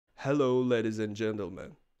Hello, ladies and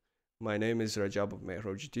gentlemen. My name is Rajabov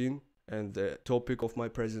Mehrojiddin, and the topic of my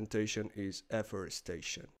presentation is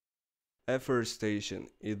afforestation. Afforestation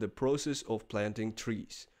is the process of planting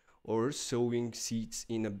trees or sowing seeds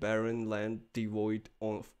in a barren land devoid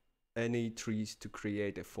of any trees to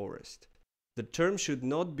create a forest. The term should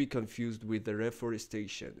not be confused with the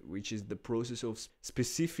reforestation, which is the process of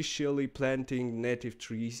specifically planting native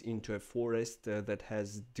trees into a forest that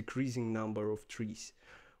has decreasing number of trees,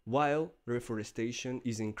 while reforestation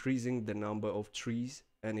is increasing the number of trees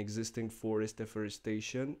and existing forest.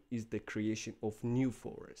 Afforestation is the creation of new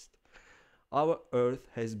forest. Our Earth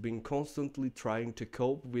has been constantly trying to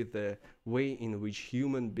cope with the way in which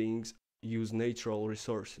human beings use natural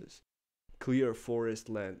resources, clear forest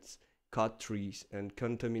lands, cut trees, and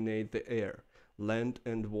contaminate the air, land,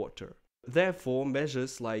 and water. Therefore,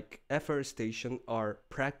 measures like afforestation are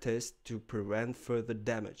practiced to prevent further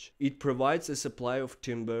damage. It provides a supply of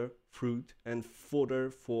timber, fruit, and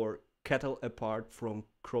fodder for cattle apart from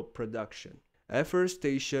crop production.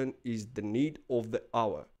 Afforestation is the need of the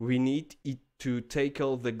hour. We need it to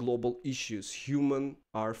tackle the global issues humans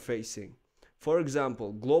are facing. For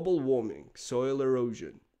example, global warming, soil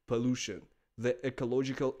erosion, pollution, the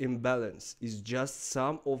ecological imbalance is just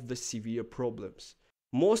some of the severe problems.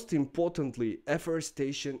 Most importantly,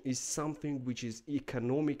 afforestation is something which is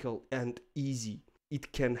economical and easy.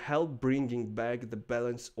 It can help bringing back the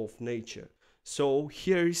balance of nature. So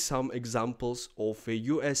here is some examples of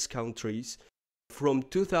US countries from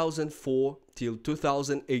 2004 till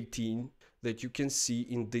 2018 that you can see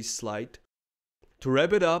in this slide. To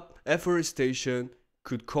wrap it up, afforestation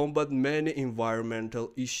could combat many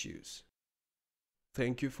environmental issues.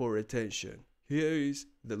 Thank you for attention. Here is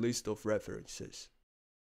the list of references.